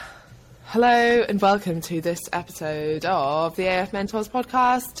Hello and welcome to this episode of the AF Mentors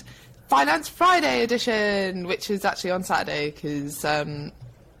podcast, Finance Friday edition, which is actually on Saturday because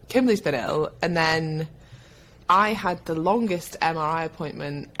Kimberly's been ill, and then I had the longest MRI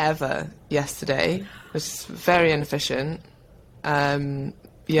appointment ever yesterday. It was very inefficient. Yeah.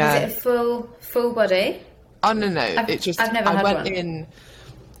 Was it a full body? Oh no! I've never had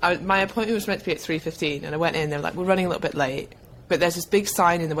one. My appointment was meant to be at 3:15, and I went in. They were like, "We're running a little bit late." But there's this big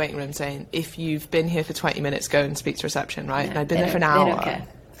sign in the waiting room saying, if you've been here for 20 minutes, go and speak to reception, right? No, and I'd been there for an hour. They don't care.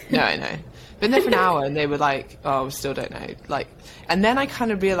 No, I know. Been there for an hour, and they were like, oh, we still don't know. And then I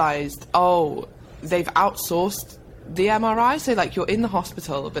kind of realised, they've outsourced the MRI. So, you're in the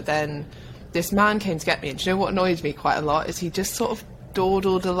hospital, but then this man came to get me. And do you know what annoys me quite a lot is he just sort of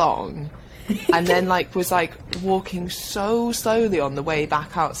dawdled along and then was walking so slowly on the way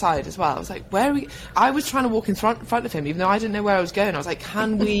back outside as well. I was like, where are we? I was trying to walk in front of him, even though I didn't know where I was going. I was like,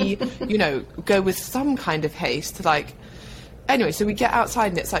 can we, go with some kind of haste? Anyway, so we get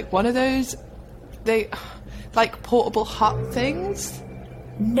outside and it's one of those, portable hut things.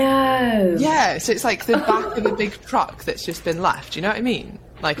 No. Yeah, so it's the back of a big truck that's just been left. Do you know what I mean?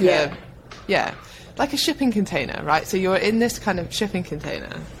 Like a shipping container, right? So you're in this kind of shipping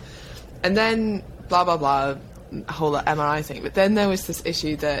container. And then, blah, blah, blah, whole MRI thing. But then there was this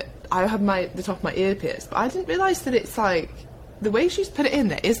issue that I had the top of my ear pierced, but I didn't realise that it's the way she's put it in,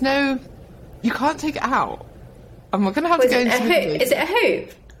 there is no, you can't take it out. I'm going to have to go into it. Is it a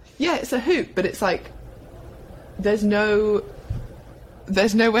hoop? Yeah, it's a hoop, but it's there's no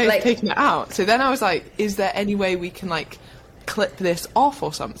way of taking it out. So then I was like, is there any way we can clip this off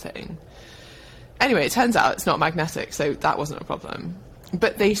or something? Anyway, it turns out it's not magnetic, so that wasn't a problem.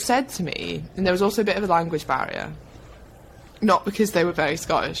 But they said to me, and there was also a bit of a language barrier, not because they were very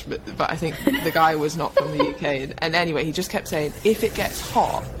Scottish, but I think the guy was not from the UK. And anyway, he just kept saying, if it gets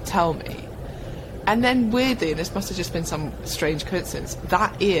hot, tell me. And then weirdly, and this must have just been some strange coincidence,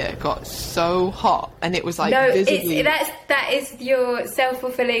 that ear got so hot, and it was visibly... that is your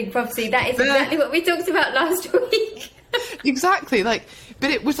self-fulfilling prophecy. That is exactly what we talked about last week. Exactly, but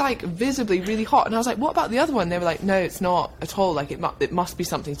it was visibly really hot, and I was like, what about the other one? They were like, no, it's not at all, it must be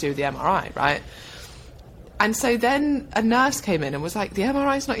something to do with the MRI, right? And so then a nurse came in and was like, the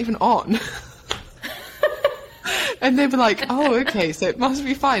MRI's not even on. And they were like, oh, okay, so it must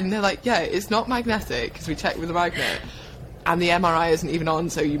be fine. And they're like, yeah, it's not magnetic, because we checked with the magnet, and the MRI isn't even on,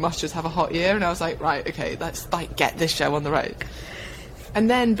 so you must just have a hot ear. And I was like, right, okay, let's get this show on the road. And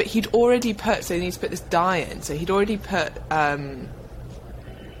then, but he'd already put, so he needs to put this dye in, so he'd already put, what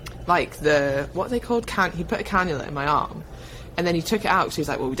are they called? He put a cannula in my arm, and then he took it out, because he was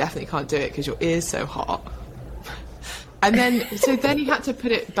like, well, we definitely can't do it, because your ear's so hot. And then, so then he had to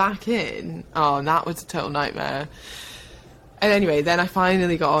put it back in. Oh, and that was a total nightmare. And anyway, then I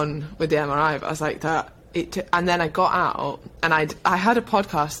finally got on with the MRI, but I was like, and then I got out, and I had a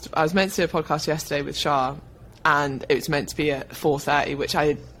podcast, I was meant to do a podcast yesterday with Shah, and it was meant to be at 4:30,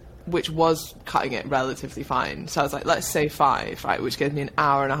 which was cutting it relatively fine. So I was like, let's say 5, right, which gives me an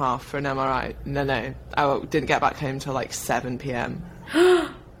hour and a half for an MRI. No, I didn't get back home till 7 p.m.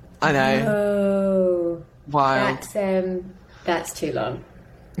 I know. Oh. Wild. That's too long.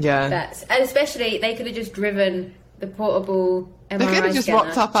 Yeah. And especially, they could have just driven the portable MRI They could have just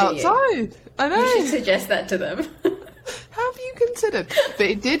rocked up outside. I know. You should suggest that to them. Have you considered? But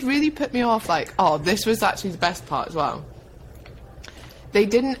it did really put me off, this was actually the best part as well. They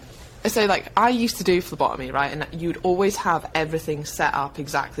didn't... So, I used to do phlebotomy, right? And you'd always have everything set up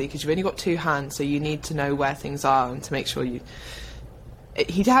exactly, because you've only got 2 hands, so you need to know where things are and to make sure you...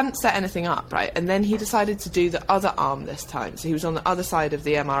 He hadn't set anything up, right? And then he decided to do the other arm this time. So he was on the other side of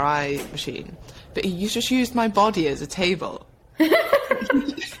the MRI machine. But he just used my body as a table.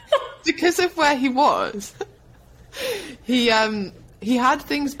 Because of where he was. He had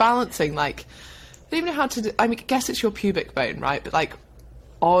things balancing, I don't even know how to... I guess it's your pubic bone, right? But,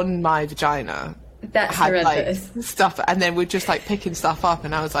 on my vagina... That's had, horrendous. Stuff, and then we're just, picking stuff up,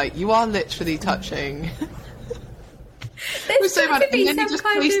 and I was like, you are literally touching... It was so bad. And then he just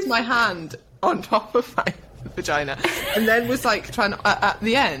placed my hand on top of my vagina, and then was trying to, at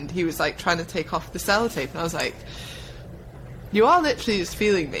the end, he was trying to take off the sellotape, and I was like, you are literally just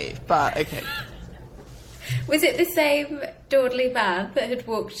feeling me, but okay. Was it the same dawdly man that had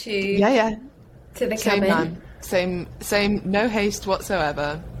walked to to the same cabin? Man. Same, no haste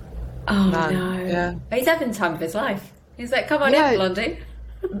whatsoever. Oh, man. no. Yeah. He's having the time of his life. He's like, come on in, Blondie.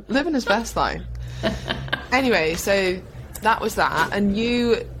 Living his best life. Anyway, so that was that, and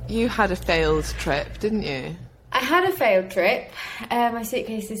you had a failed trip, didn't you? I had a failed trip. My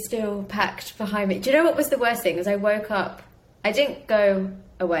suitcase is still packed behind me. Do you know what was the worst thing? Was I woke up. I didn't go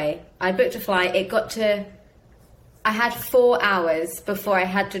away. I booked a flight. I had 4 hours before I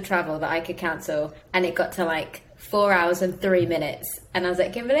had to travel that I could cancel, and it got to like 4 hours and 3 minutes. And I was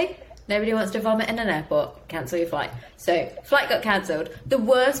like, Kimberly, nobody wants to vomit in an airport. Cancel your flight. So flight got cancelled. The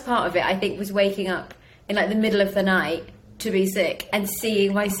worst part of it, I think, was waking up in like the middle of the night to be sick and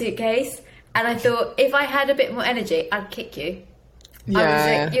seeing my suitcase. And I thought, if I had a bit more energy, I'd kick you. Yeah. I was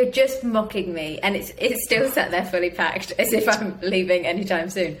like, you're just mocking me. And it's still sat there fully packed as if I'm leaving anytime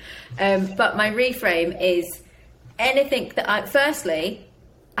soon. But my reframe is anything that firstly,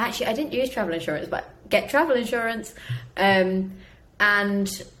 actually, I didn't use travel insurance, but get travel insurance. And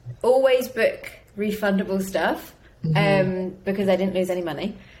always book refundable stuff because I didn't lose any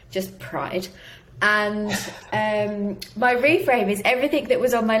money. Just pride. And my reframe is everything that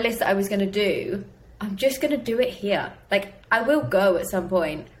was on my list that I was going to do, I'm just going to do it here. Like, I will go at some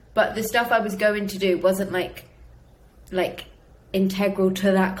point, but the stuff I was going to do wasn't like integral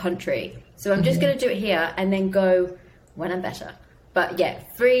to that country. So I'm just going to do it here and then go when I'm better. But yeah,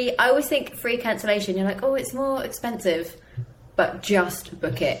 free. I always think free cancellation. You're like, oh, it's more expensive, but just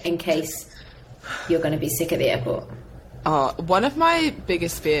book it in case you're going to be sick at the airport. One of my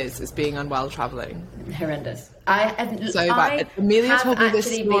biggest fears is being unwell traveling. Horrendous. So bad. Amelia told me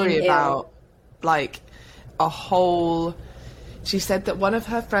this story about like a whole. She said that one of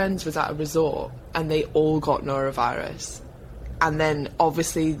her friends was at a resort and they all got norovirus, and then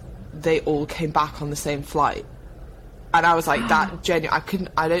obviously they all came back on the same flight. And I was like, that genuine.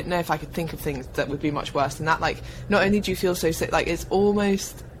 I don't know if I could think of things that would be much worse than that. Like, not only do you feel so sick, like it's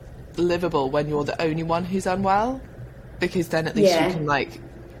almost livable when you're the only one who's unwell, because then at least you can like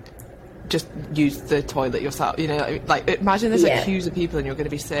just use the toilet yourself, you know. Like, imagine there's like queues of people and you're going to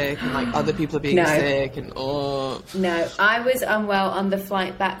be sick, and like other people are being sick, and No, I was unwell on the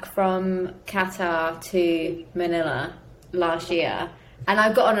flight back from Qatar to Manila last year, and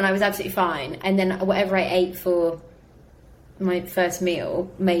I got on and I was absolutely fine, and then whatever I ate for my first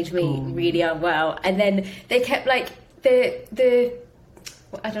meal made me really unwell, and then they kept like the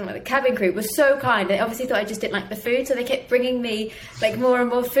I don't know, the cabin crew was so kind. They obviously thought I just didn't like the food, so they kept bringing me like more and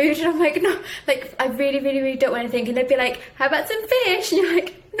more food, and I'm like, no, like I really, really, really don't want anything. And they'd be like, how about some fish? And you're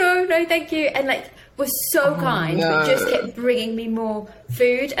like, no, thank you. And like was so kind, but just kept bringing me more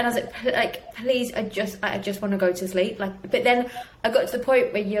food. And I was like, please, I just want to go to sleep. Like, but then I got to the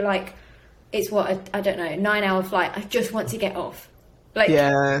point where you're like, it's what, I don't know, 9-hour flight. I just want to get off. Like,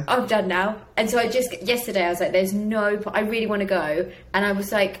 I'm done now. And so yesterday I was like, there's I really want to go. And I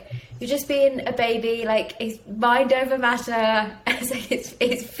was like, you're just being a baby. Like, it's mind over matter. I was like,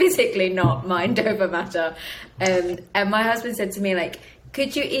 it's physically not mind over matter. And my husband said to me, like,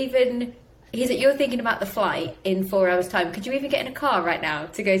 could you even, he's like, you're thinking about the flight in 4 hours time. Could you even get in a car right now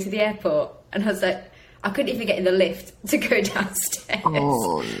to go to the airport? And I was like, I couldn't even get in the lift to go downstairs.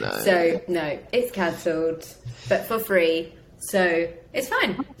 Oh, no. So, no, it's cancelled, but for free. So it's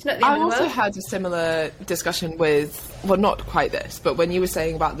fine. It's not the end of the world. I also had a similar discussion with, well, not quite this, but when you were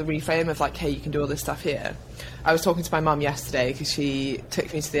saying about the reframe of like, hey, you can do all this stuff here. I was talking to my mum yesterday because she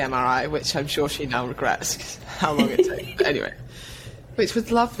took me to the MRI, which I'm sure she now regrets how long it took. But anyway, which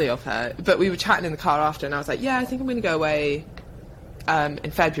was lovely of her. But we were chatting in the car after, and I was like, yeah, I think I'm going to go away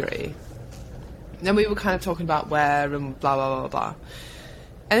in February. And then we were kind of talking about where and blah, blah, blah, blah.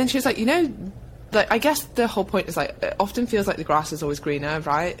 And then she was like, you know, like, I guess the whole point is like, it often feels like the grass is always greener,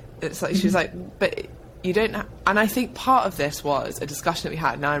 right? It's like, she was like, but you don't and I think part of this was a discussion that we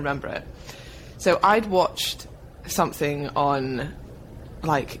had, now I remember it. So I'd watched something on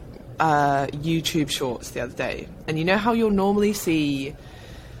like YouTube shorts the other day, and you know how you'll normally see,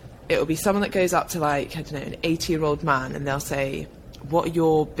 it'll be someone that goes up to like, I don't know, an 80-year-old man, and they'll say, what are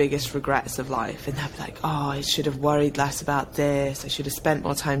your biggest regrets of life? And they'll be like, oh, I should have worried less about this, I should have spent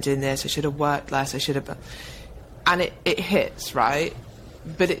more time doing this, I should have worked less, I should have... And it hits, right?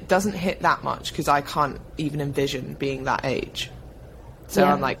 But it doesn't hit that much because I can't even envision being that age. So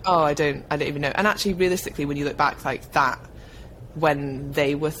I'm like, oh, I don't even know. And actually, realistically, when you look back like that, when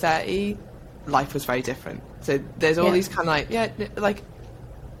they were 30, life was very different. So there's all these kind of like, like,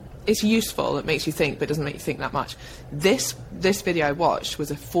 it's useful, it makes you think, but it doesn't make you think that much. This video I watched was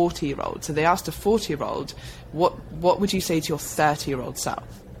a 40-year-old. So they asked a 40-year-old, what would you say to your 30-year-old self?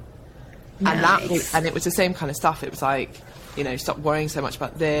 Nice. And it was the same kind of stuff. It was like, you know, stop worrying so much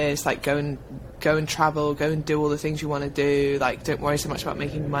about this, like go and travel, go and do all the things you want to do, like don't worry so much about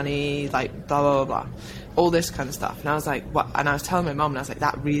making money, like blah, blah, blah, blah. All this kind of stuff. And I was like, what? And I was telling my mum, and I was like,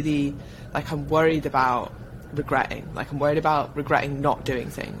 that really, like, I'm worried about regretting. Like, I'm worried about regretting not doing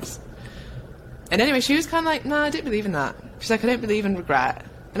things. And anyway, she was kind of like, nah, I don't believe in that. She's like, I don't believe in regret.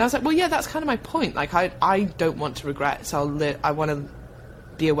 And I was like, well, yeah, that's kind of my point. Like, I don't want to regret, so I want to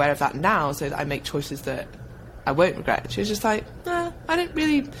be aware of that now so that I make choices that I won't regret. She was just like, nah, I didn't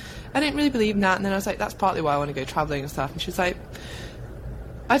really believe in that. And then I was like, that's partly why I want to go travelling and stuff. And she was like,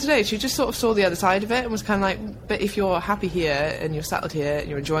 I don't know, she just sort of saw the other side of it and was kind of like, but if you're happy here and you're settled here and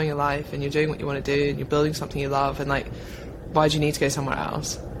you're enjoying your life and you're doing what you want to do and you're building something you love, and like, why do you need to go somewhere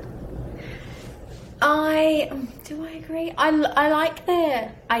else? Do I agree? I like the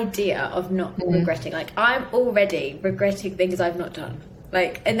idea of not regretting. Like, I'm already regretting things I've not done.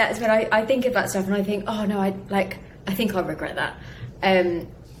 Like, and that's when I think of that stuff and I think, oh no, I think I'll regret that. And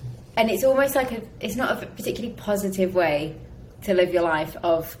it's almost like it's not a particularly positive way to live your life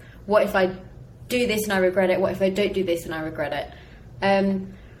of, what if I do this and I regret it? What if I don't do this and I regret it?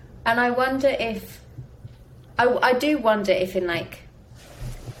 And I wonder if, I do wonder if in like,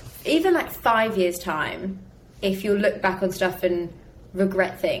 even like 5 years time, if you'll look back on stuff and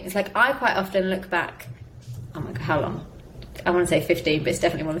regret things. Like, I quite often look back, oh my God, how long? I want to say 15, but it's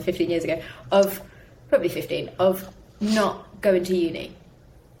definitely more than 15 years ago, probably 15, of not going to uni.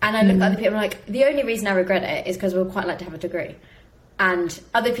 And I look at other people and I'm like, the only reason I regret it is because I would quite like to have a degree. And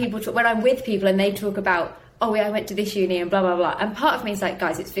other people, when I'm with people and they talk about, oh yeah, I went to this uni and blah, blah, blah. And part of me is like,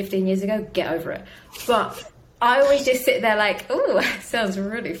 guys, it's 15 years ago, get over it. But I always just sit there like, oh, sounds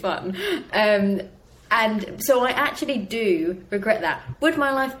really fun. And so I actually do regret that. Would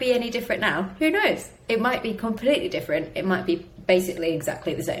my life be any different now? Who knows? It might be completely different. It might be basically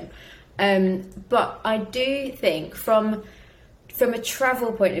exactly the same. But I do think from a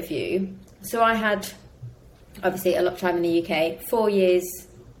travel point of view, so I had obviously a lot of time in the UK, 4 years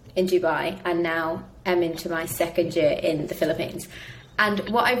in Dubai, and now I'm into my second year in the Philippines. And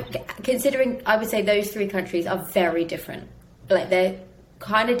considering, I would say those three countries are very different. Like, they're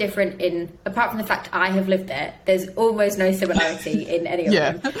kind of different apart from the fact I have lived there, there's almost no similarity in any of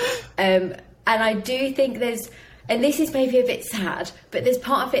them. And I do think and this is maybe a bit sad, but there's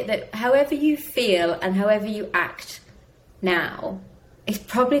part of it that however you feel and however you act now, it's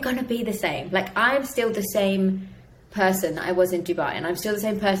probably going to be the same. Like, I'm still the same person that I was in Dubai, and I'm still the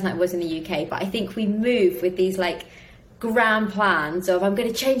same person that I was in the UK, but I think we move with these like grand plans of, I'm going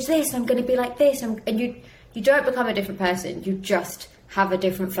to change this, I'm going to be like this, and you don't become a different person, you just have a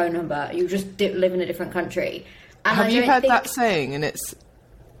different phone number, you just live in a different country. And have you heard that saying, and it's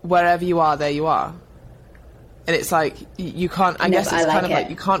wherever you are, there you are? And it's like, you can't, I guess it's kind of like,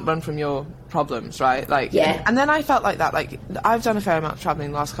 you can't run from your problems, right? Like, yeah. And then I felt like that, like, I've done a fair amount of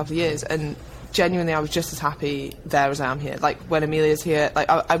travelling the last couple of years, and genuinely I was just as happy there as I am here. Like, when Amelia's here, like,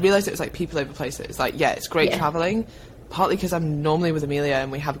 I realised it was like people over places. Like, yeah, it's great travelling, partly because I'm normally with Amelia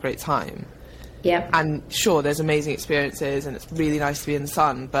and we have a great time. Yeah. And sure, there's amazing experiences and it's really nice to be in the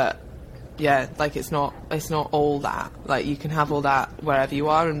sun, but yeah, like, it's not all that. Like, you can have all that wherever you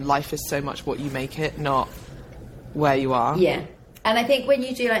are, and life is so much what you make it, not where you are. Yeah. And I think when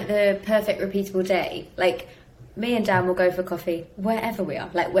you do like the perfect repeatable day, like, me and Dan will go for coffee wherever we are,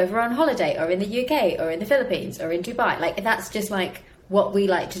 like whether we're on holiday or in the UK or in the Philippines or in Dubai. Like, that's just like what we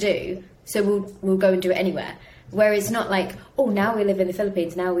like to do, so we'll go and do it anywhere. Where it's not like, oh, now we live in the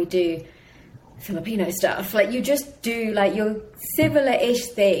Philippines, now we do Filipino stuff. Like, you just do like your similar-ish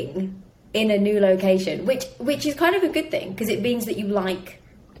thing in a new location, which is kind of a good thing, because it means that you like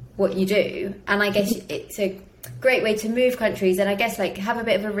what you do. And I guess it's a great way to move countries, and I guess like have a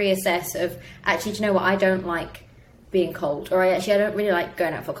bit of a reassess of, actually, do you know what, I don't like being cold, or I don't really like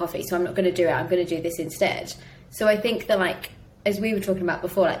going out for coffee, so I'm not going to do it, I'm going to do this instead. So I think that, like, as we were talking about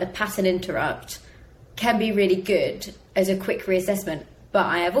before, like the pass and interrupt can be really good as a quick reassessment. But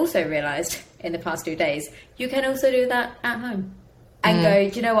I have also realised in the past 2 days, you can also do that at home and go,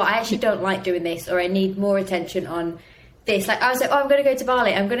 do you know what, I actually don't like doing this, or I need more attention on this. Like, I was like, oh, I'm going to go to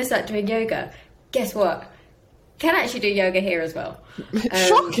Bali, I'm going to start doing yoga. Guess what? Can actually do yoga here as well.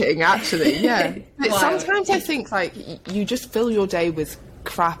 Shocking, actually, yeah. Sometimes I think, like, you just fill your day with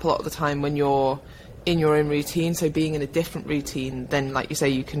crap a lot of the time when you're in your own routine. So being in a different routine, then, like you say,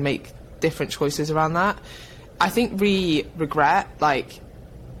 you can make different choices around that. I think regret, like,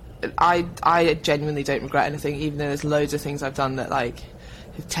 I genuinely don't regret anything, even though there's loads of things I've done that, like,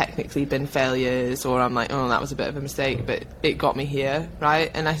 have technically been failures, or I'm like, oh, that was a bit of a mistake, but it got me here, right?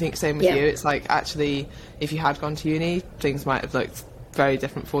 And I think same with you. It's like, actually, if you had gone to uni, things might have looked very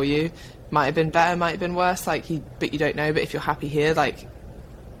different for you. Might have been better, might have been worse, like, but you don't know. But if you're happy here, like,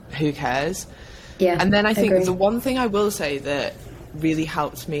 who cares? Yeah. And then I think the one thing I will say that really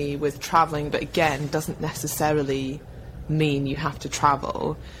helped me with travelling, but again, doesn't necessarily mean you have to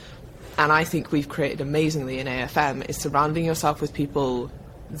travel, and I think we've created amazingly in AFM, is surrounding yourself with people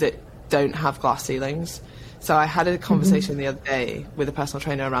that don't have glass ceilings. So I had a conversation the other day with a personal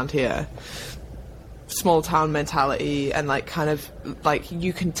trainer around here, small town mentality and like kind of like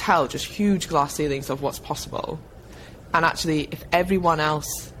you can tell just huge glass ceilings of what's possible. And actually, if everyone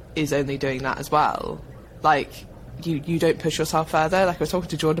else is only doing that as well, like you don't push yourself further. Like I was talking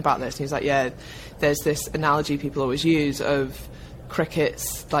to Jordan about this, and he's like, yeah, there's this analogy people always use of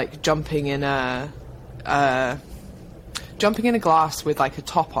crickets like jumping in a glass with like a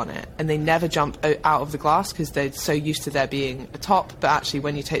top on it, and they never jump out of the glass because they're so used to there being a top, but actually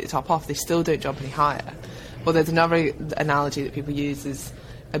when you take the top off they still don't jump any higher. Or there's another analogy that people use is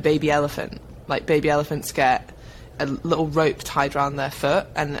a baby elephant. Like baby elephants get a little rope tied around their foot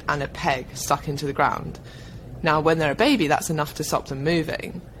and a peg stuck into the ground. Now when they're a baby that's enough to stop them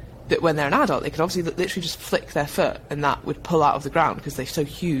moving, that when they're an adult they could obviously literally just flick their foot and that would pull out of the ground because they're so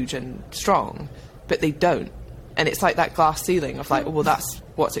huge and strong, but they don't. And it's like that glass ceiling of like, oh, well, that's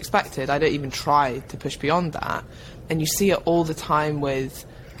what's expected. I don't even try to push beyond that. And you see it all the time with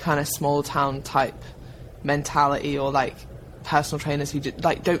kind of small town type mentality or like personal trainers who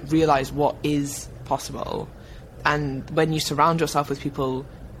like don't realise what is possible. And when you surround yourself with people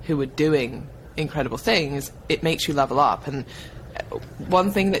who are doing incredible things, it makes you level up. And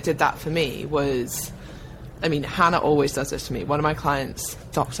one thing that did that for me was, I mean, Hannah always does this to me. One of my clients,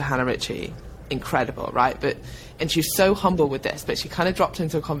 Dr. Hannah Ritchie, incredible, right? And she's so humble with this, but she kind of dropped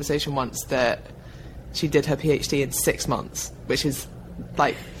into a conversation once that she did her PhD in 6 months, which is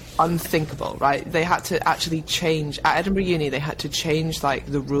like unthinkable, right? They had to actually change at Edinburgh Uni. They had to change like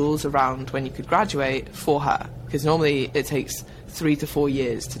the rules around when you could graduate for her, because normally it takes 3 to 4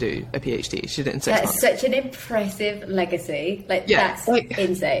 years to do a PhD. She did it in 6 months. That's such an impressive legacy. Like, yeah, that's like,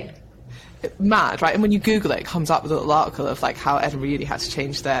 insane. Mad, right? And when you Google it, it comes up with a little article of like how Edinburgh Uni had to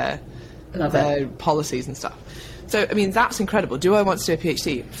change their policies and stuff. So, I mean, that's incredible. Do I want to do a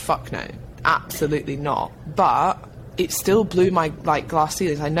PhD? Fuck no. Absolutely not. But it still blew my like glass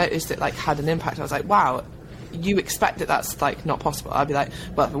ceilings. I noticed it like had an impact. I was like, wow, you expect that that's like not possible. I'd be like,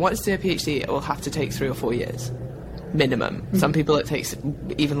 well, if I wanted to do a PhD, it will have to take 3 or 4 years minimum. Mm-hmm. Some people it takes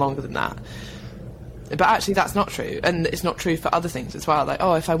even longer than that. But actually that's not true, and it's not true for other things as well. Like,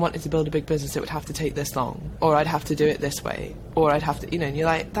 oh, if I wanted to build a big business, it would have to take this long, or I'd have to do it this way, or I'd have to, you know, and you're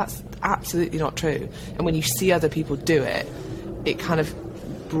like, that's absolutely not true. And when you see other people do it, it kind of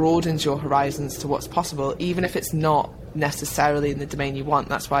broadens your horizons to what's possible, even if it's not necessarily in the domain you want.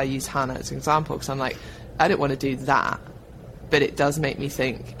 That's why I use Hannah as an example, because I'm like, I don't want to do that, but it does make me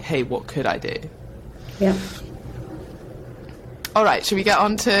think, hey, what could I do? Yeah. All right, should we get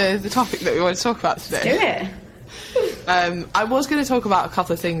on to the topic that we want to talk about today? Let's do it. I was going to talk about a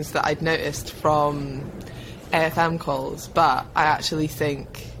couple of things that I'd noticed from AFM calls, but I actually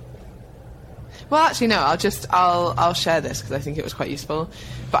think... Well, actually, no, I'll share this because I think it was quite useful.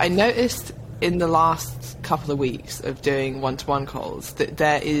 But I noticed in the last couple of weeks of doing one-to-one calls that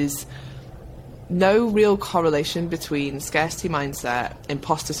there is no real correlation between scarcity mindset,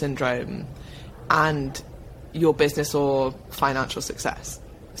 imposter syndrome, and your business or financial success.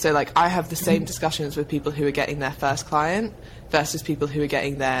 So like I have the same discussions with people who are getting their first client versus people who are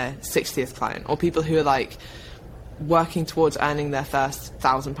getting their 60th client, or people who are like working towards earning their first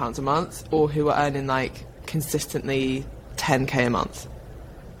 £1,000 a month, or who are earning like consistently 10k a month.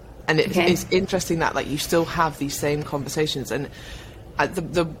 And it's interesting that like you still have these same conversations. And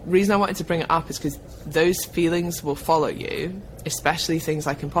the reason I wanted to bring it up is because those feelings will follow you, especially things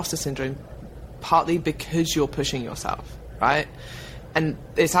like imposter syndrome, partly because you're pushing yourself, right? And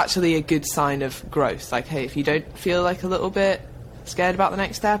it's actually a good sign of growth. Like, hey, if you don't feel like a little bit scared about the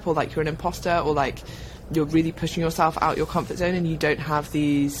next step, or like you're an imposter, or like you're really pushing yourself out your comfort zone and you don't have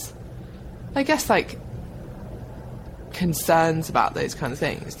these, I guess, like concerns about those kind of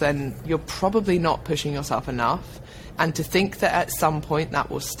things, then you're probably not pushing yourself enough. And to think that at some point that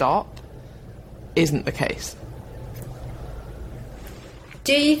will stop isn't the case.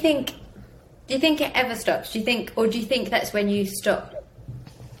 Do you think it ever stops? Do you think that's when you stop?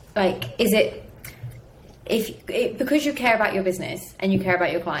 Like, is it because you care about your business and you care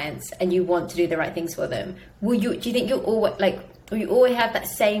about your clients and you want to do the right things for them? Do you think will you always have that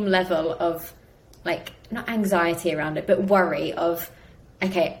same level of like, not anxiety around it, but worry of,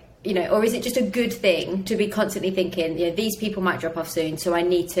 okay, you know, or is it just a good thing to be constantly thinking, you know, these people might drop off soon, so I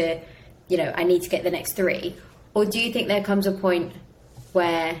need to get the next 3? Or do you think there comes a point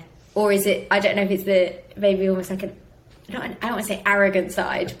where, or is it, I don't know if it's maybe almost like I don't want to say arrogant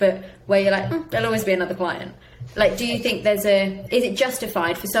side, but where you're like, there'll always be another client. Like, do you think is it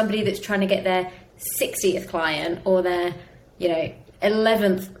justified for somebody that's trying to get their 60th client or their, you know,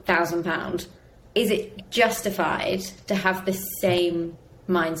 11th £1,000? Is it justified to have the same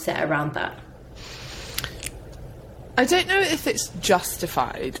mindset around that? I don't know if it's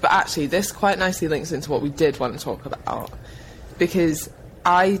justified, but actually this quite nicely links into what we did want to talk about, because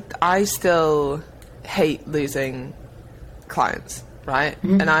I still hate losing clients, right?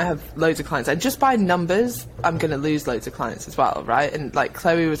 And I have loads of clients, and just by numbers I'm going to lose loads of clients as well, right? And like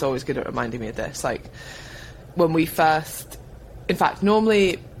Chloe was always good at reminding me of this, like when we first, in fact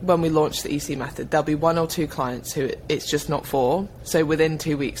normally when we launch the EC method, there'll be 1 or 2 clients who it's just not for, so within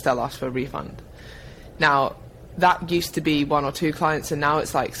 2 weeks they'll ask for a refund. Now that used to be 1 or 2 clients, and now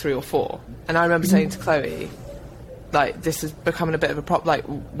it's like 3 or 4. And I remember saying to Chloe, like, this is becoming a bit of a problem. Like,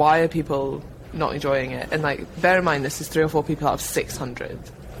 why are people not enjoying it? And like, bear in mind, this is 3 or 4 people out of 600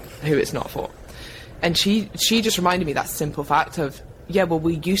 who it's not for. And she just reminded me that simple fact of, yeah, well,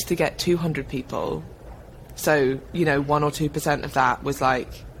 we used to get 200 people, so 1 or 2% of that was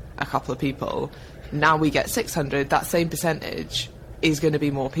like a couple of people. Now we get 600. That same percentage is going to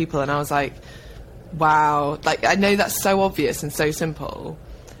be more people. And I was like, wow, like, I know that's so obvious and so simple,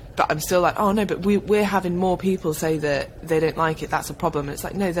 but I'm still like, oh no, but we're having more people say that they don't like it, that's a problem. And it's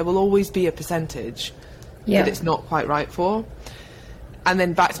like, no, there will always be a percentage that it's not quite right for. And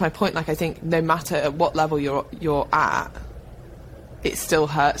then back to my point, like, I think no matter at what level you're at, it still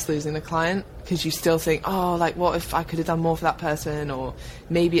hurts losing a client, because you still think, oh, like, what if I could have done more for that person, or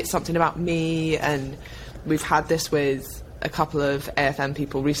maybe it's something about me. And we've had this with a couple of AFM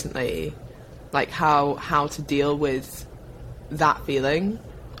people recently, like how to deal with that feeling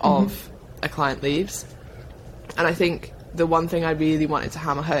of a client leaves. And I think the one thing I really wanted to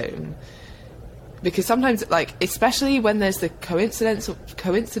hammer home, because sometimes, like, especially when there's the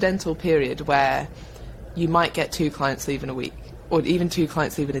coincidental period where you might get 2 clients leave in a week, or even 2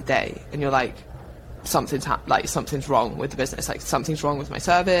 clients leave in a day, and you're like, something's wrong with the business, like something's wrong with my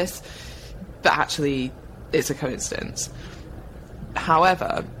service, but actually it's a coincidence.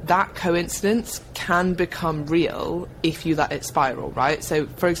 However, that coincidence can become real if you let it spiral, right? So,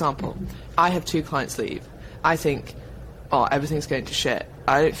 for example, I have 2 clients leave. I think, oh, everything's going to shit.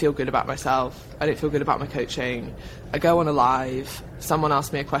 I don't feel good about myself. I don't feel good about my coaching. I go on a live. Someone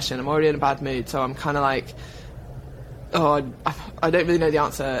asks me a question. I'm already in a bad mood, so I'm kind of like, oh, I don't really know the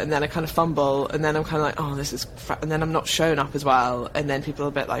answer. And then I kind of fumble, and then I'm kind of like, oh, this is... And then I'm not showing up as well. And then people are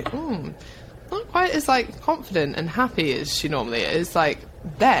a bit like, not quite as like confident and happy as she normally is. Like,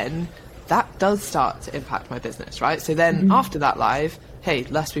 then that does start to impact my business, right? So then after that live, hey,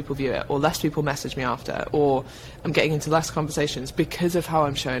 less people view it, or less people message me after, or I'm getting into less conversations because of how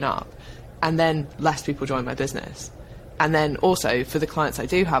I'm showing up, and then less people join my business. And then also for the clients I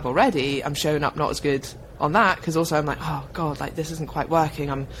do have already, I'm showing up not as good on that, because also I'm like, oh god, like, this isn't quite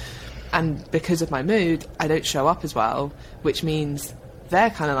working. And because of my mood, I don't show up as well, which means they're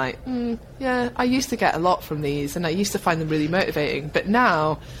kind of like, yeah, I used to get a lot from these, and I used to find them really motivating, but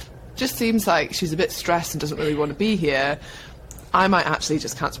now just seems like she's a bit stressed and doesn't really want to be here. I might actually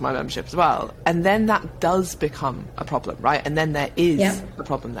just cancel my membership as well. And then that does become a problem, right? And then there is a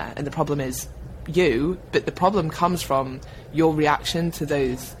problem there, and the problem is you, but the problem comes from your reaction to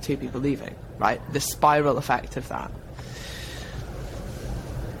those 2 people leaving, right? The spiral effect of that.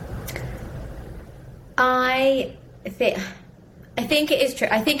 I think it is true.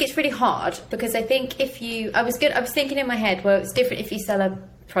 I think it's really hard, because I think I was thinking in my head, well, it's different if you sell a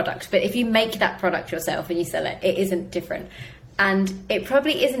product, but if you make that product yourself and you sell it, it isn't different. And it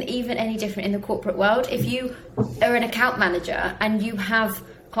probably isn't even any different in the corporate world. If you are an account manager and you have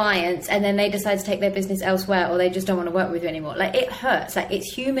clients and then they decide to take their business elsewhere, or they just don't want to work with you anymore, like, it hurts. Like,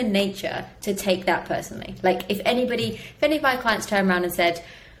 it's human nature to take that personally. Like, if any of my clients turned around and said,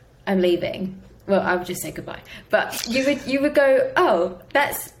 I'm leaving, well, I would just say goodbye. But you would go, oh,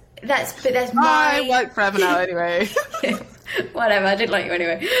 that's my... I work forever now anyway. Whatever, I didn't like you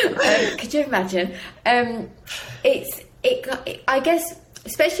anyway. Could you imagine? I guess,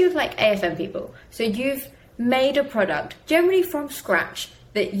 especially with like AFM people, so you've made a product generally from scratch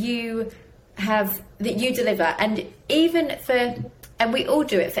that you deliver, and even for... And we all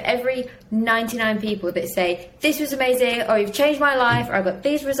do it for every 99 people that say, this was amazing, or you've changed my life, or I've got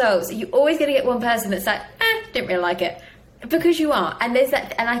these results. You're always going to get one person that's like, didn't really like it. Because you are. And there's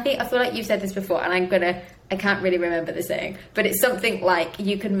that, and I feel like you've said this before, and I can't really remember the saying, but it's something like,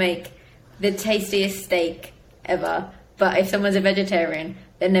 you can make the tastiest steak ever, but if someone's a vegetarian,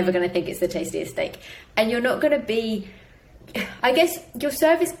 they're never going to think it's the tastiest steak. And you're not going to be... I guess your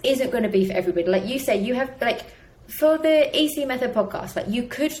service isn't going to be for everybody. Like you say, you have, like... For the EC Method podcast, like, you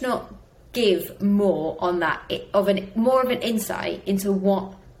could not give more on that, more of an insight into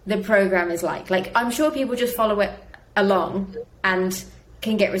what the program is like. Like, I'm sure people just follow it along and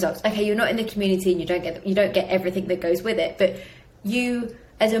can get results. Okay, you're not in the community and you don't get everything that goes with it, but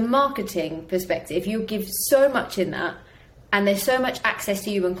as a marketing perspective, you give so much in that, and there's so much access to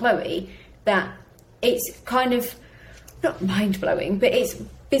you and Chloe that it's kind of not mind-blowing, but it's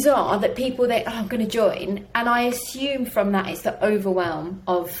bizarre that people think, oh, I'm going to join, and I assume from that it's the overwhelm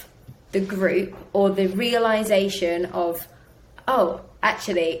of the group or the realization of, oh,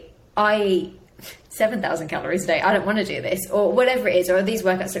 actually I eat 7,000 calories a day, I don't want to do this, or whatever it is, or these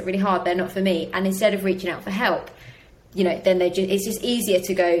workouts look really hard, they're not for me. And instead of reaching out for help, you know, then it's just easier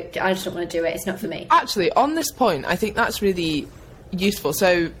to go, I just don't want to do it, it's not for me. Actually, on this point, I think that's really useful.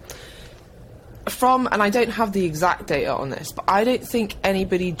 So and I don't have the exact data on this, but I don't think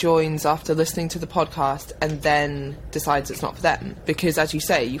anybody joins after listening to the podcast and then decides it's not for them. Because, as you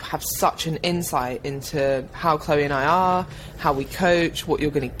say, you have such an insight into how Chloe and I are, how we coach, what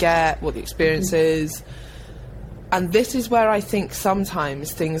you're going to get, what the experience is. And this is where I think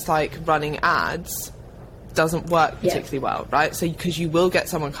sometimes things like running ads doesn't work particularly well, right? So, because you will get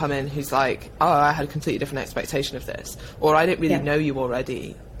someone come in who's like, oh, I had a completely different expectation of this, or I didn't really know you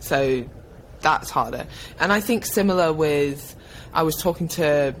already, so that's harder. And I think similar with, I was talking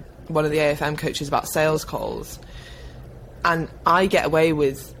to one of the AFM coaches about sales calls, and I get away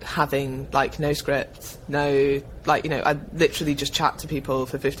with having like no script, no, like, you know, I literally just chat to people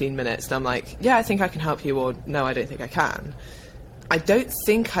for 15 minutes and I'm like, yeah, I think I can help you, or no, I don't think I can. I don't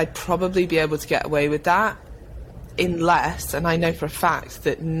think I'd probably be able to get away with that unless, and I know for a fact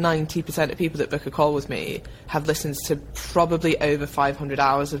that 90% of people that book a call with me have listened to probably over 500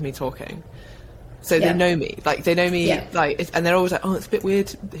 hours of me talking. So they know me, like, they know me, like, and they're always like, oh, it's a bit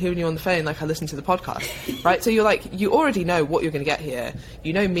weird hearing you on the phone, like, I listened to the podcast, right? So you're like, you already know what you're going to get here.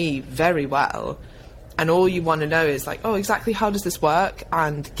 You know me very well. And all you want to know is like, oh, exactly how does this work?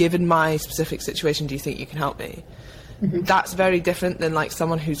 And given my specific situation, do you think you can help me? Mm-hmm. That's very different than like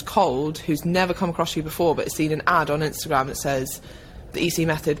someone who's cold, who's never come across you before, but has seen an ad on Instagram that says the EC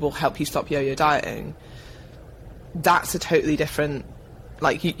method will help you stop yo-yo dieting. That's a totally different,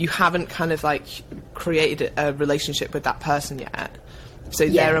 like, you haven't kind of like created a relationship with that person yet. So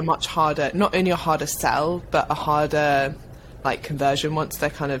they're a much harder, not only a harder sell, but a harder like conversion once they're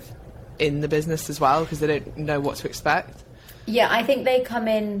kind of in the business as well, because they don't know what to expect. Yeah, I think they come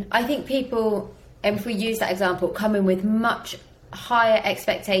in, I think people, and if we use that example, come in with much higher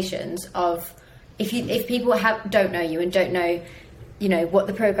expectations of, if people don't know you and don't know, you know, what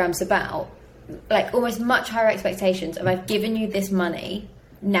the program's about, like almost much higher expectations of, I've given you this money,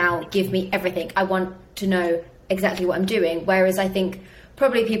 now give me everything. I want to know exactly what I'm doing. Whereas I think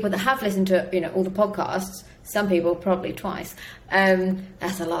probably people that have listened to, you know, all the podcasts, some people probably twice,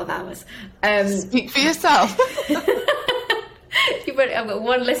 that's a lot of hours. Speak for yourself. I've got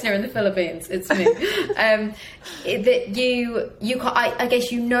one listener in the Philippines. It's me. I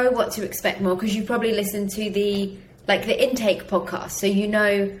guess you know what to expect more because you probably listened to the intake podcast, so you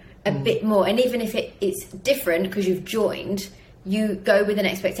know a bit more. And even if it's different because you've joined, you go with an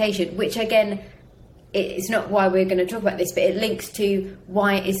expectation, which again, it's not why we're going to talk about this, but it links to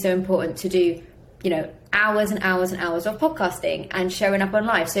why it is so important to do, you know, hours and hours and hours of podcasting and showing up on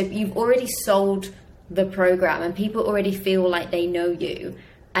live. So you've already sold the program and people already feel like they know you,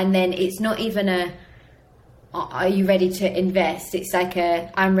 and then it's not even are you ready to invest? It's like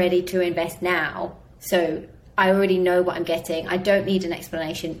I'm ready to invest now, so I already know what I'm getting. I don't need an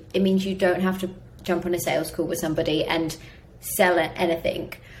explanation. It means you don't have to jump on a sales call with somebody and sell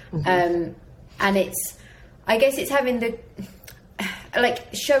anything. And I guess it's having the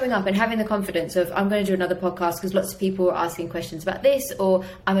like showing up and having the confidence of, I'm going to do another podcast because lots of people are asking questions about this, or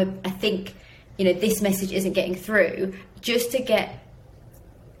I think, you know, this message isn't getting through, just to get,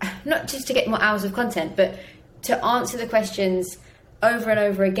 not just to get more hours of content, but to answer the questions over and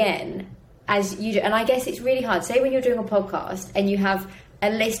over again as you do. And I guess it's really hard. Say when you're doing a podcast and you have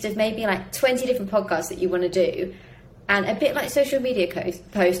a list of maybe like 20 different podcasts that you want to do, and a bit like social media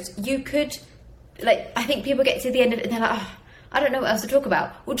posts, you could, like, I think people get to the end of it and they're like, oh, I don't know what else to talk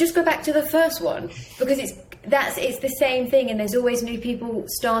about. Well, just go back to the first one, because it's the same thing, and there's always new people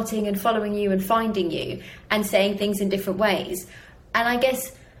starting and following you and finding you and saying things in different ways. And I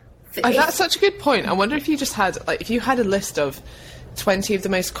guess that's such a good point. I wonder if you just had, like, if you had a list of 20 of the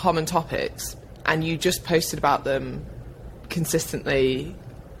most common topics and you just posted about them consistently,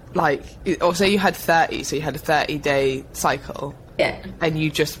 like, or say you had 30, so you had a 30-day cycle. Yeah. And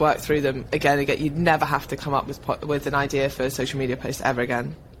you just work through them again and again. You'd never have to come up with an idea for a social media post ever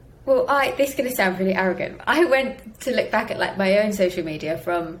again. Well, this is going to sound really arrogant. I went to look back at like my own social media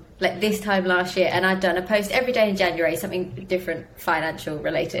from like this time last year, and I'd done a post every day in January, something different, financial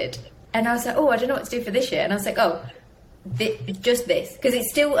related. And I was like, oh, I don't know what to do for this year. And I was like, oh, just this, because it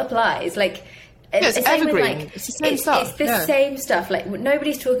still applies. Like, Yeah, it's same with, evergreen. like, It's the same stuff. It's the same stuff. Like,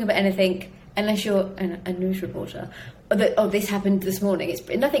 nobody's talking about anything unless you're a news reporter. Or this happened this morning.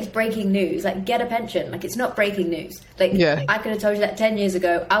 Nothing's breaking news. Like, get a pension. Like, it's not breaking news. Like, I could have told you that 10 years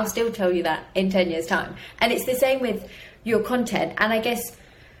ago. I'll still tell you that in 10 years' time. And it's the same with your content. And I guess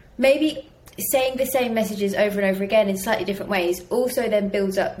maybe saying the same messages over and over again in slightly different ways also then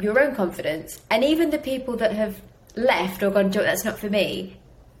builds up your own confidence. And even the people that have left or gone, that's not for me,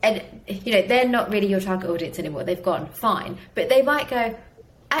 and they're not really your target audience anymore, they've gone, fine, but they might go,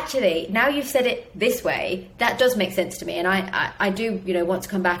 actually, now you've said it this way, that does make sense to me, and I do want to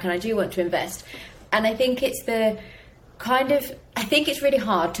come back, and I do want to invest. And I think it's I think it's really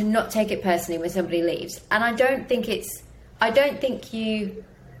hard to not take it personally when somebody leaves, and I don't think you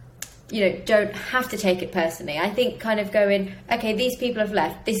don't have to take it personally. I think kind of going, okay, these people have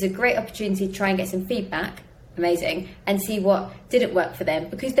left, this is a great opportunity to try and get some feedback, amazing, and see what didn't work for them,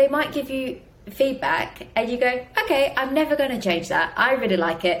 because they might give you feedback and you go, okay, I'm never going to change that, I really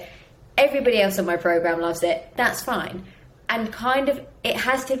like it, everybody else on my program loves it, that's fine. And kind of it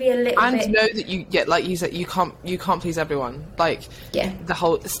has to be a little bit, and know that you get, like you said, you can't please everyone. Like, the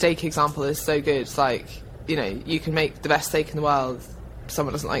whole steak example is so good. It's like, you can make the best steak in the world,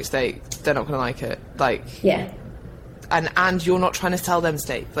 someone doesn't like steak, they're not going to like it. Like, and you're not trying to sell them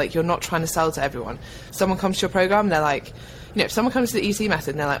steak. Like, you're not trying to sell to everyone. Someone comes to your program, they're like, if someone comes to the EC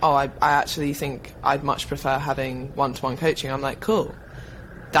method and they're like, oh, I actually think I'd much prefer having one-to-one coaching, I'm like, cool.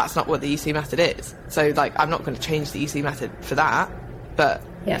 That's not what the EC method is. So, like, I'm not going to change the EC method for that, but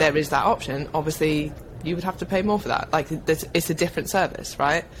there is that option. Obviously, you would have to pay more for that. Like, it's a different service,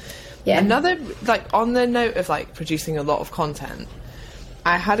 right? Yeah. Another, like, on the note of, like, producing a lot of content,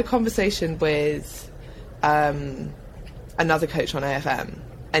 I had a conversation with another coach on AFM,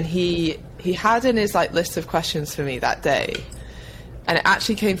 and he had in his, like, list of questions for me that day, and it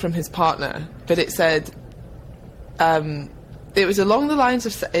actually came from his partner, but it said, it was along the lines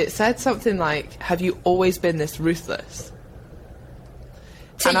of, it said something like, have you always been this ruthless?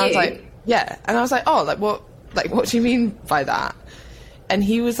 I was like, yeah. And I was like, oh, what do you mean by that? And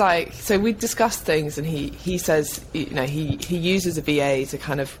he was like, so we discussed things, and he says, he uses a VA to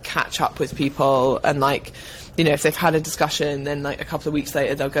kind of catch up with people, and, like, if they've had a discussion, then, like, a couple of weeks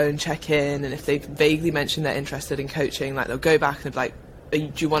later they'll go and check in, and if they've vaguely mentioned they're interested in coaching, like, they'll go back and be like,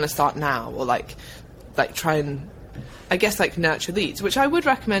 do you want to start now? Or like try and, I guess, like, nurture leads, which I would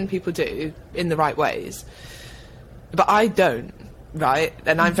recommend people do in the right ways. But I don't. Right,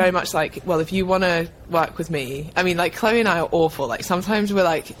 and I'm very much like, well, if you want to work with me, I mean, like, Chloe and I are awful. Like, sometimes we're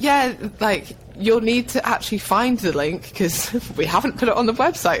like, yeah, like, you'll need to actually find the link because we haven't put it on the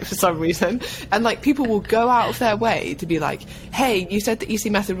website for some reason. And, like, people will go out of their way to be like, hey, you said the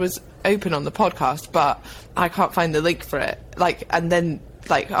EC method was open on the podcast, but I can't find the link for it. Like, and then,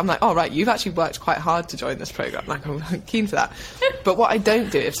 like, I'm like, oh, right, you've actually worked quite hard to join this program. Like, I'm keen for that. But what I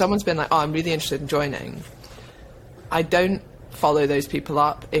don't do, if someone's been like, oh, I'm really interested in joining, I don't follow those people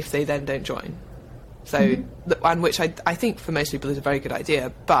up if they then don't join. So, and which I think for most people is a very good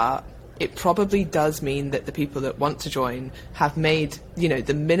idea, but it probably does mean that the people that want to join have made,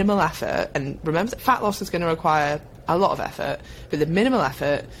 the minimal effort, and remember that fat loss is going to require a lot of effort, but the minimal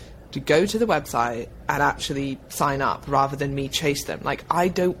effort to go to the website and actually sign up rather than me chase them. Like, I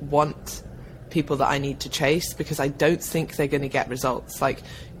don't want people that I need to chase because I don't think they're going to get results. Like,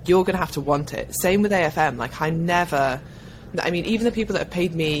 you're going to have to want it. Same with AFM. Like, even the people that have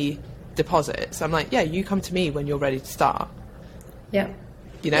paid me deposits, I'm like, yeah, you come to me when you're ready to start. Yeah.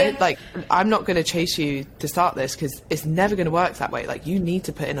 Like, I'm not going to chase you to start this because it's never going to work that way. Like, you need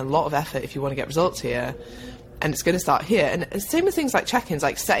to put in a lot of effort if you want to get results here, and it's going to start here. And same with things like check-ins,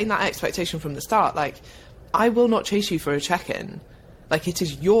 like setting that expectation from the start. Like, I will not chase you for a check-in. Like, it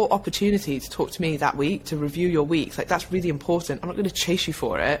is your opportunity to talk to me that week, to review your week. Like, that's really important. I'm not going to chase you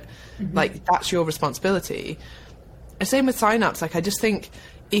for it. Mm-hmm. Like, that's your responsibility. Same with sign-ups. Like, I just think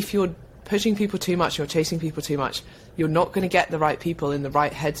if you're pushing people too much, you're chasing people too much, you're not going to get the right people in the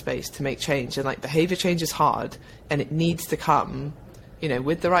right headspace to make change. And, like, behaviour change is hard, and it needs to come,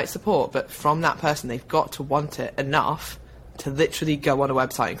 with the right support. But from that person, they've got to want it enough to literally go on a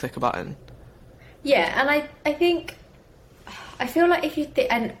website and click a button. Yeah, and I feel like if you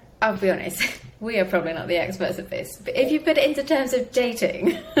and I'll be honest, we are probably not the experts at this, but if you put it into terms of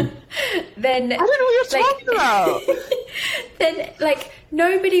dating, then I don't know what you're talking about. Then, like,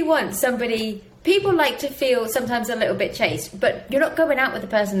 nobody wants somebody. People like to feel sometimes a little bit chased, but you're not going out with the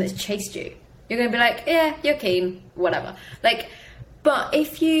person that's chased you. You're going to be like, yeah, you're keen, whatever. Like, but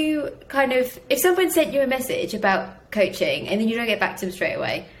if someone sent you a message about coaching and then you don't get back to them straight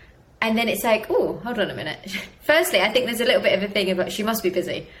away, And then it's like, oh, hold on a minute. Firstly, I think there's a little bit of a thing of like, she must be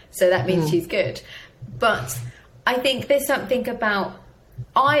busy, so that means she's good. But I think there's something about,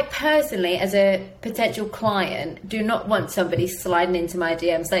 I personally, as a potential client, do not want somebody sliding into my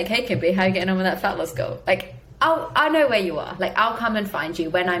DMs like, hey, Kimberly, how are you getting on with that fat loss goal? Like, I know where you are. Like, I'll come and find you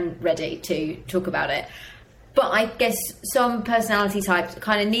when I'm ready to talk about it. But I guess some personality types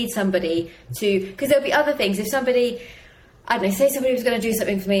kind of need somebody to, because there'll be other things. If somebody, I don't know, say somebody was going to do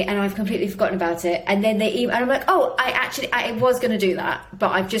something for me and I've completely forgotten about it, and then they email, and I'm like, oh, I was going to do that,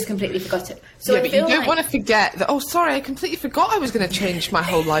 but I've just completely forgotten. So yeah, but you don't want to forget that, oh, sorry, I completely forgot I was going to change my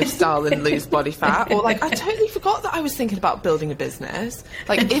whole lifestyle and lose body fat. Or like, I totally forgot that I was thinking about building a business.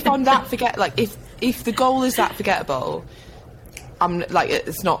 Like, if I'm that like, if the goal is that forgettable, I'm like,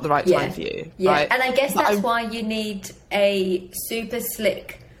 it's not the right time for you. Yeah, right? And I guess that's why you need a super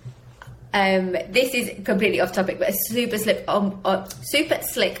slick, this is completely off topic, but a super slick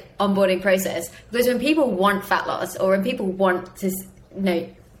onboarding process. Because when people want fat loss, or when people want to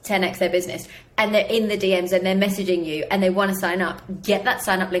 10x their business, and they're in the DMs and they're messaging you and they want to sign up, get that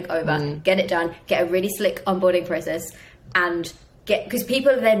sign up link over, get it done, get a really slick onboarding process, and because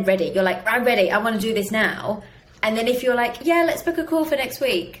people are then ready. You're like, I'm ready, I want to do this now. And then if you're like, yeah, let's book a call for next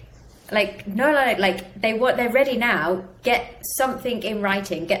week. Like, no, like they're ready now. Get something in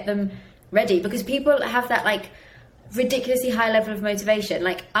writing, get them ready, because people have that like ridiculously high level of motivation.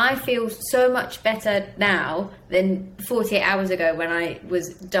 Like, I feel so much better now than 48 hours ago when I was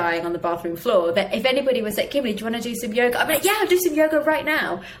dying on the bathroom floor, that if anybody was like, Kimberly, do you want to do some yoga? I'm like, yeah, I'll do some yoga right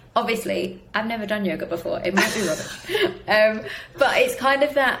now. Obviously, I've never done yoga before. It might be rubbish. But it's kind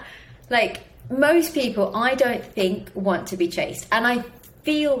of that, like, most people, I don't think, want to be chased. And I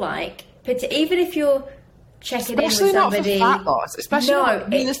feel like, even if you're checking especially in with somebody, not for fat loss, especially not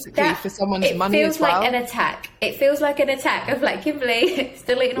realistically for someone's money as well. It feels like an attack. It feels like an attack of like, Kimberly,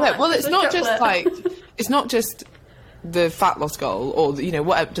 still eating. Yeah, well, it's not just like, it's not just the fat loss goal, or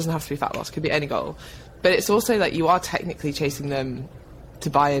whatever. It doesn't have to be fat loss; it could be any goal. But it's also like you are technically chasing them to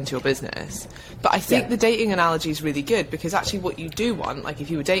buy into your business. But I think the dating analogy is really good, because actually what you do want, like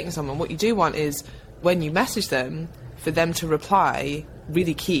if you were dating someone, what you do want is when you message them, for them to reply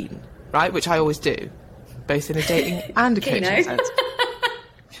really keen, right? Which I always do, both in a dating and a coaching sense.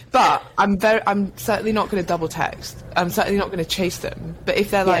 But I'm certainly not going to double text. I'm certainly not going to chase them. But if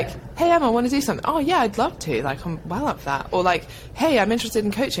they're like, hey, Emma, I want to do something. Oh yeah, I'd love to. Like, I'm well up for that. Or like, hey, I'm interested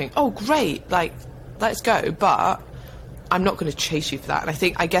in coaching. Oh, great. Like, let's go. But I'm not going to chase you for that.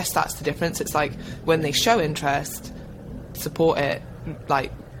 And I guess that's the difference. It's like, when they show interest, support it,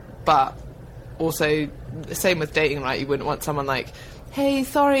 like, but also the same with dating, right? You wouldn't want someone like, hey,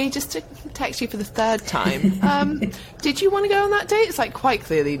 sorry, just to text you for the third time. Did you want to go on that date? It's like, quite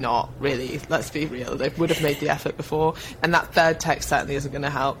clearly not really. Let's be real. They would have made the effort before. And that third text certainly isn't going to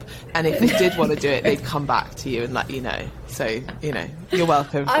help. And if they did want to do it, they'd come back to you and let you know. So, you're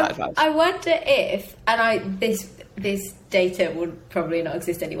welcome for that advice. I wonder if, and this data would probably not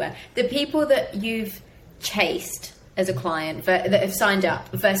exist anywhere, the people that you've chased as a client that have signed up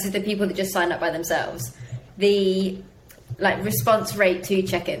versus the people that just signed up by themselves, the response rate to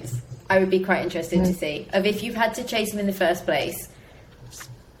check-ins, I would be quite interested to see. Of if you've had to chase them in the first place,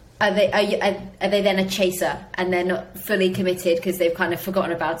 are they then a chaser and they're not fully committed because they've kind of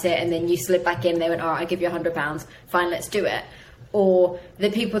forgotten about it, and then you slip back in and they went, all right, I'll give you £100, fine, let's do it. Or the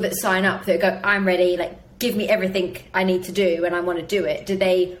people that sign up that go, I'm ready, like, give me everything I need to do and I want to do it. Do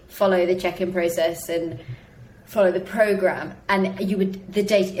they follow the check-in process and follow the program? And you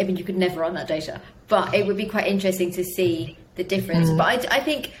could never run that data, but it would be quite interesting to see the difference. But I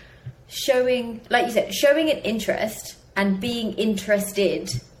think showing, like you said, showing an interest and being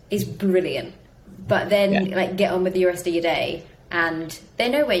interested is brilliant. But then get on with the rest of your day, and they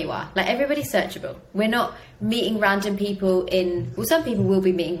know where you are. Like, everybody's searchable. We're not meeting random people some people will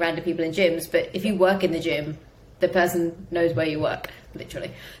be meeting random people in gyms, but if you work in the gym, the person knows where you work,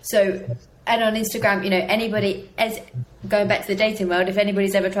 literally. So, and on Instagram, anybody, as going back to the dating world, if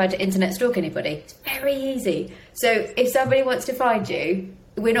anybody's ever tried to internet stalk anybody, it's very easy. So if somebody wants to find you,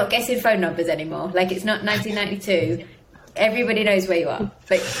 we're not guessing phone numbers anymore. Like, it's not 1992. Everybody knows where you are.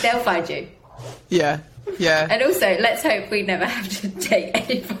 Like, they'll find you. Yeah. And also, let's hope we never have to date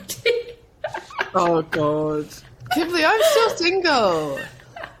anybody. Oh, God. Kimberly, I'm still single.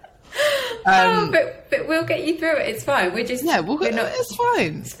 But we'll get you through it. It's fine. We're just... Yeah, it's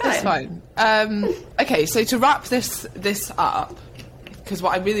fine. It's fine. Okay, so to wrap this up, because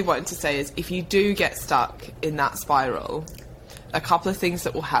what I really wanted to say is, if you do get stuck in that spiral, a couple of things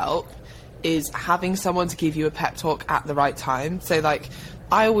that will help is having someone to give you a pep talk at the right time. So, like,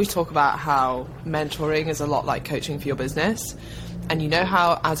 I always talk about how mentoring is a lot like coaching for your business. And you know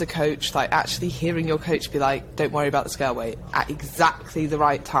how, as a coach, like actually hearing your coach be like, don't worry about the scale weight at exactly the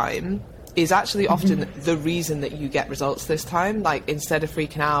right time is actually often the reason that you get results this time. Like, instead of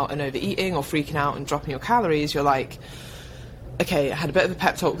freaking out and overeating or freaking out and dropping your calories, you're like, okay, I had a bit of a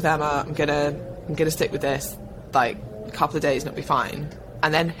pep talk with Emma, I'm gonna stick with this, like, a couple of days and it'll be fine.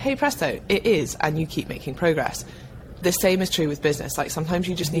 And then, hey presto, it is, and you keep making progress. The same is true with business. Like, sometimes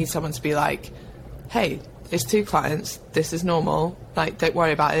you just need someone to be like, hey, it's 2 clients, this is normal, like, don't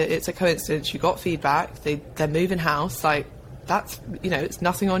worry about it, it's a coincidence, you got feedback, they're moving house, like, that's, you know, it's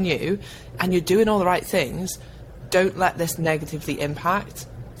nothing on you, and you're doing all the right things. Don't let this negatively impact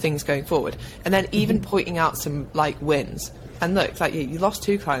things going forward. And then even pointing out some, like, wins. And look, like, you lost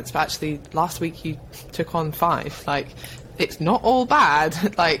 2 clients, but actually last week you took on 5. Like, it's not all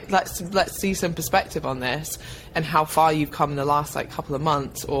bad. Like, let's see some perspective on this and how far you've come in the last, like, couple of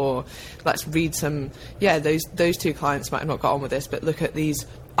months. Or let's read some, those 2 clients might have not got on with this, but look at these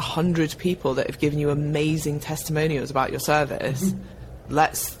 100 people that have given you amazing testimonials about your service.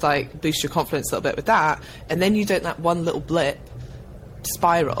 Let's, like, boost your confidence a little bit with that, and then you don't let one little blip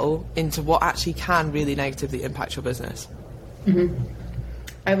spiral into what actually can really negatively impact your business.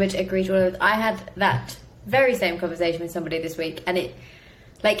 I would agree to all of that. I had that very same conversation with somebody this week, and it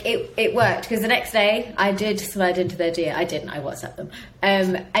worked, because the next day I did slide into their DM. I WhatsApped them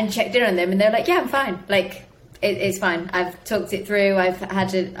and checked in on them, and they're like, yeah, I'm fine, like, it's fine, I've talked it through,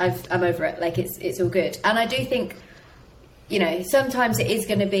 I'm over it, like, it's all good. And I do think, you know, sometimes it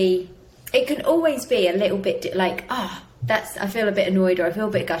can always be a little bit like, I feel a bit annoyed, or I feel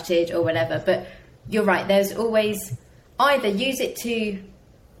a bit gutted, or whatever. But you're right, there's always, either use it to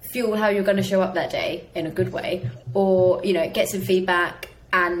fuel how you're going to show up that day in a good way, or, you know, get some feedback.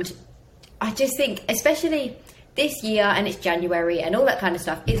 And I just think, especially this year, and it's January and all that kind of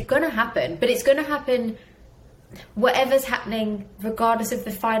stuff, it's going to happen, but it's going to happen whatever's happening, regardless of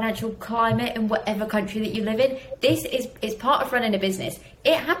the financial climate in whatever country that you live in. This is part of running a business.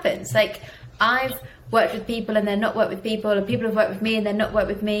 It happens. Like, I've worked with people and then not worked with people, and people have worked with me and then not worked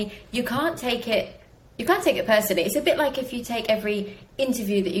with me. You can't take it personally. It's a bit like if you take every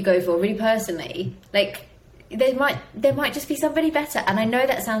interview that you go for really personally. Like, there might just be somebody better. And I know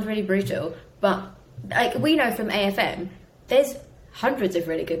that sounds really brutal, but, like, we know from AFM, there's hundreds of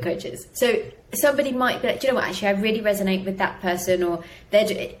really good coaches. So somebody might be like, do you know what, actually, I really resonate with that person, or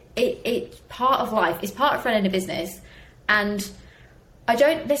it's part of life. It's part of running a business. And I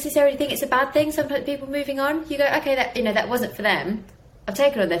don't necessarily think it's a bad thing. Sometimes people moving on, you go, okay, that wasn't for them. I've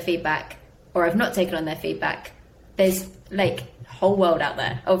taken on their feedback, or I've not taken on their feedback. There's, like, a whole world out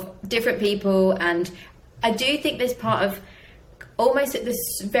there of different people. And I do think there's part of, almost at the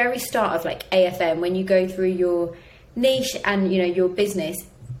very start of, like, AFM, when you go through your niche and, you know, your business,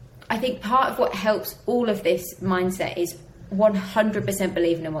 I think part of what helps all of this mindset is 100%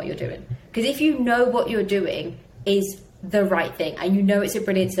 believing in what you're doing. Because if you know what you're doing is the right thing, and you know it's a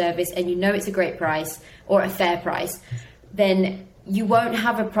brilliant service, and you know it's a great price or a fair price, then you won't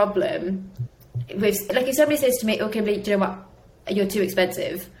have a problem with, like, if somebody says to me, oh, Kimberly, do you know what, you're too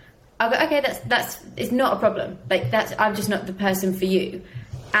expensive, I'll go, okay, that's it's not a problem. Like, I'm just not the person for you.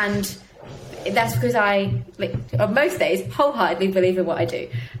 And that's because I, like, on most days, wholeheartedly believe in what I do.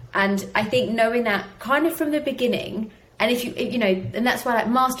 And I think knowing that kind of from the beginning, and if you know, and that's why, like,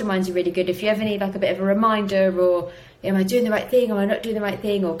 masterminds are really good. If you ever need, like, a bit of a reminder, or, am I doing the right thing, am I not doing the right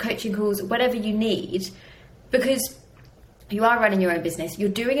thing, or coaching calls, whatever you need, because you are running your own business, you're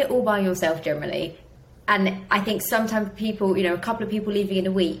doing it all by yourself generally. And I think sometimes people, you know, a couple of people leaving in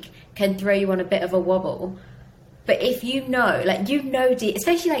a week can throw you on a bit of a wobble. But if you know, like, deep,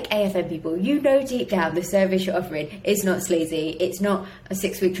 especially like AFM people, deep down the service you're offering is not sleazy. It's not a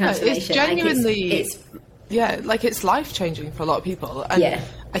 6-week transformation. It's genuinely, it's life-changing for a lot of people. And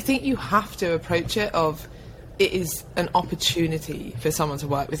I think you have to approach it it is an opportunity for someone to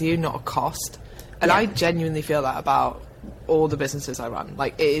work with you, not a cost. And I genuinely feel that about all the businesses I run.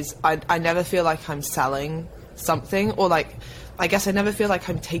 Like, it is, I never feel like I'm selling something, or, like, I guess I never feel like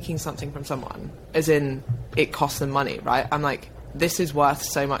I'm taking something from someone, as in it costs them money, right? I'm like, this is worth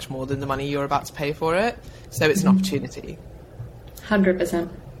so much more than the money you're about to pay for it. So it's an opportunity. 100%.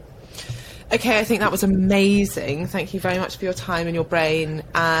 Okay, I think that was amazing. Thank you very much for your time and your brain.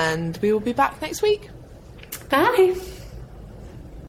 And we will be back next week. Bye.